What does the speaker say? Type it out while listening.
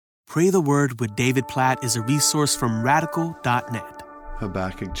Pray the Word with David Platt is a resource from Radical.net.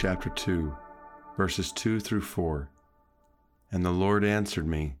 Habakkuk chapter 2, verses 2 through 4. And the Lord answered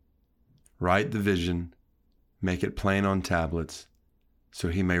me, write the vision, make it plain on tablets, so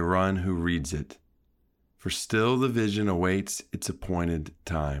he may run who reads it. For still the vision awaits its appointed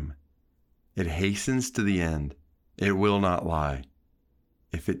time. It hastens to the end. It will not lie.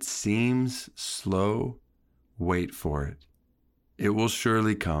 If it seems slow, wait for it. It will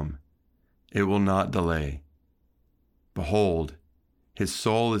surely come. It will not delay. Behold, his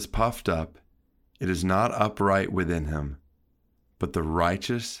soul is puffed up. It is not upright within him. But the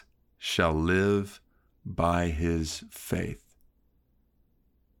righteous shall live by his faith.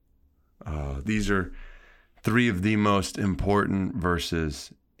 These are three of the most important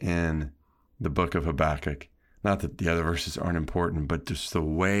verses in the book of Habakkuk. Not that the other verses aren't important, but just the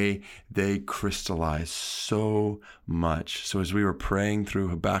way they crystallize so much. So as we were praying through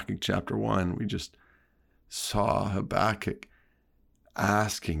Habakkuk chapter 1, we just saw Habakkuk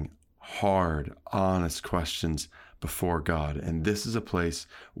asking hard, honest questions before God. And this is a place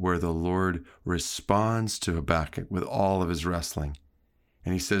where the Lord responds to Habakkuk with all of his wrestling.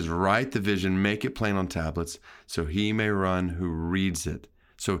 And he says, write the vision, make it plain on tablets, so he may run who reads it.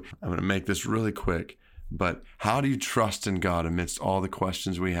 So I'm going to make this really quick, but how do you trust in God amidst all the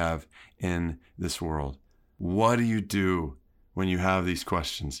questions we have in this world? What do you do when you have these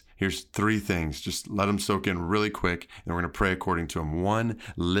questions? Here's three things. Just let them soak in really quick, and we're going to pray according to them. One,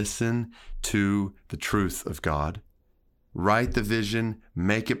 listen to the truth of God. Write the vision,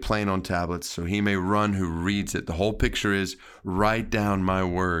 make it plain on tablets, so he may run who reads it. The whole picture is, write down my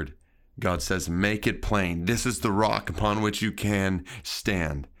word. God says, make it plain. This is the rock upon which you can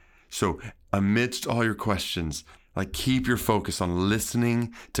stand. So amidst all your questions, keep your focus on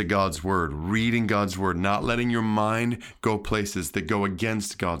listening to God's word, reading God's word, not letting your mind go places that go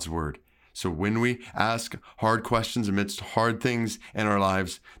against God's word. So when we ask hard questions amidst hard things in our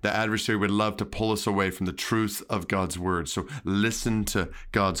lives, the adversary would love to pull us away from the truth of God's word. So listen to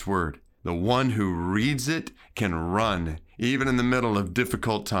God's word. The one who reads it can run, even in the middle of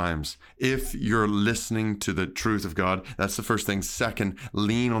difficult times. If you're listening to the truth of God, that's the first thing. Second,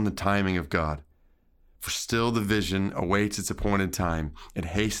 lean on the timing of God. For still the vision awaits its appointed time. It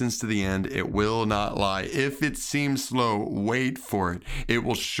hastens to the end. It will not lie. If it seems slow, wait for it. It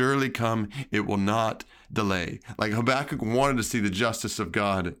will surely come. It will not delay. Like Habakkuk wanted to see the justice of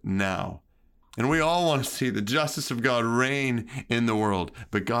God now. And we all want to see the justice of God reign in the world.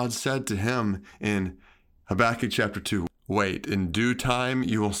 But God said to him in Habakkuk chapter 2, wait, in due time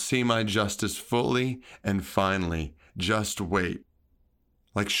you will see my justice fully and finally. Just wait.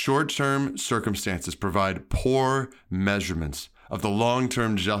 Like short-term circumstances provide poor measurements of the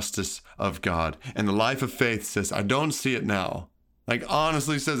long-term justice of God. And the life of faith says, I don't see it now.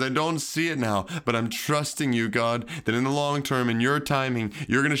 Honestly says, I don't see it now, but I'm trusting you, God, that in the long term, in your timing,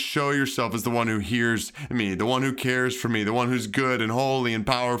 you're going to show yourself as the one who hears me, the one who cares for me, the one who's good and holy and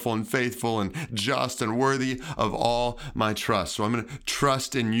powerful and faithful and just and worthy of all my trust. So I'm going to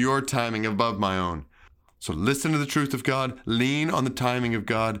trust in your timing above my own. So listen to the truth of God, lean on the timing of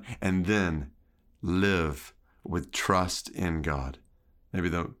God, and then live with trust in God. Maybe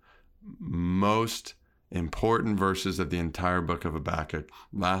the most important verses of the entire book of Habakkuk,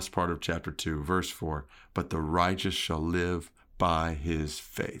 last part of chapter 2, verse 4, but the righteous shall live by his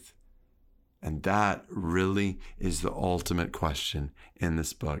faith. And that really is the ultimate question in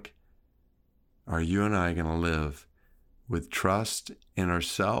this book. Are you and I going to live with trust in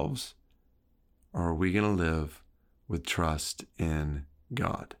ourselves, or are we going to live with trust in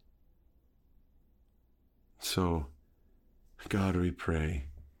God? So, God, we pray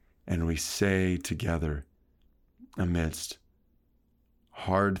and we say together amidst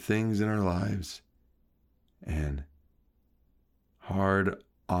hard things in our lives and hard,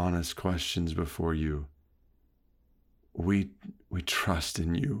 honest questions before you, we trust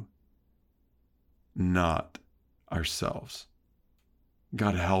in you, not ourselves.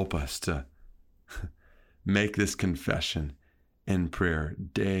 God, help us to make this confession in prayer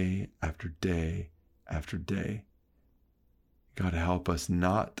day after day after day. God, help us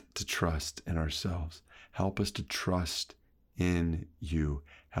not to trust in ourselves. Help us to trust in you.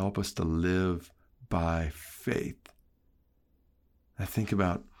 Help us to live by faith. I think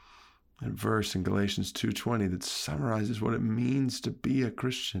about a verse in Galatians 2:20 that summarizes what it means to be a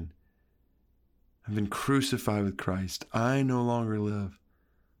Christian. I've been crucified with Christ. I no longer live,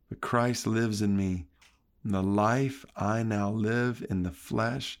 but Christ lives in me. In the life I now live in the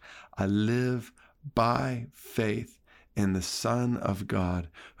flesh, I live by faith in the Son of God,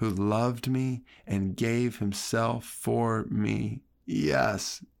 who loved me and gave himself for me.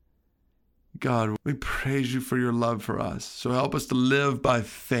 Yes, God, we praise you for your love for us. So help us to live by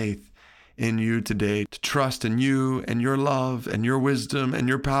faith in you today, to trust in you and your love and your wisdom and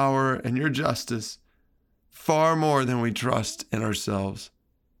your power and your justice far more than we trust in ourselves.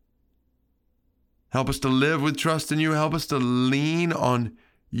 Help us to live with trust in you. Help us to lean on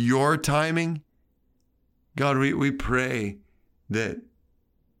your timing. God, we pray that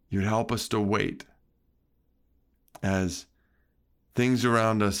you'd help us to wait as things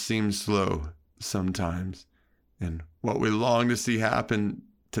around us seem slow sometimes, and what we long to see happen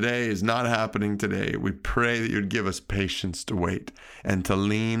today is not happening today. We pray that you'd give us patience to wait and to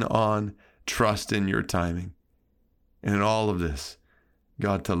lean on, trust in your timing. And in all of this,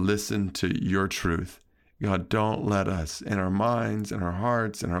 God, to listen to your truth. God, don't let us in our minds and our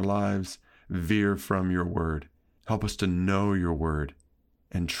hearts and our lives veer from your word. Help us to know your word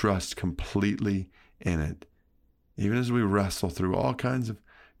and trust completely in it. Even as we wrestle through all kinds of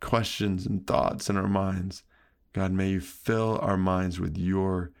questions and thoughts in our minds, God, may you fill our minds with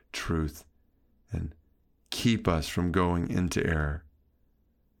your truth and keep us from going into error.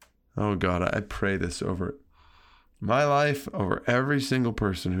 Oh God, I pray this over my life, over every single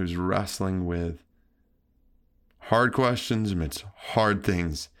person who's wrestling with hard questions amidst hard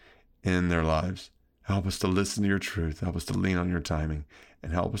things in their lives. Help us to listen to your truth. Help us to lean on your timing,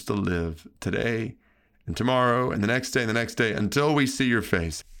 and help us to live today and tomorrow and the next day until we see your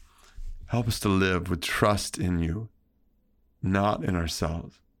face. Help us to live with trust in you, not in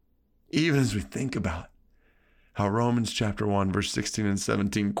ourselves. Even as we think about how Romans chapter 1, verse 16 and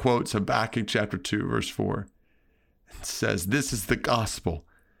 17 quotes Habakkuk chapter 2, verse 4, and says, this is the gospel.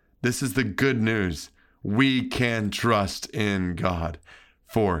 This is the good news. We can trust in God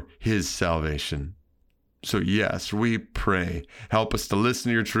for his salvation. So yes, we pray, help us to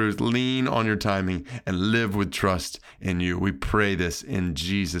listen to your truth, lean on your timing, and live with trust in you. We pray this in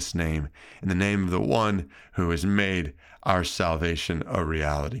Jesus' name, in the name of the one who has made our salvation a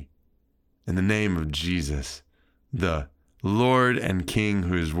reality. In the name of Jesus, the Lord and King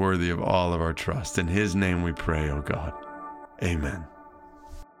who is worthy of all of our trust. In his name we pray, O God. Amen.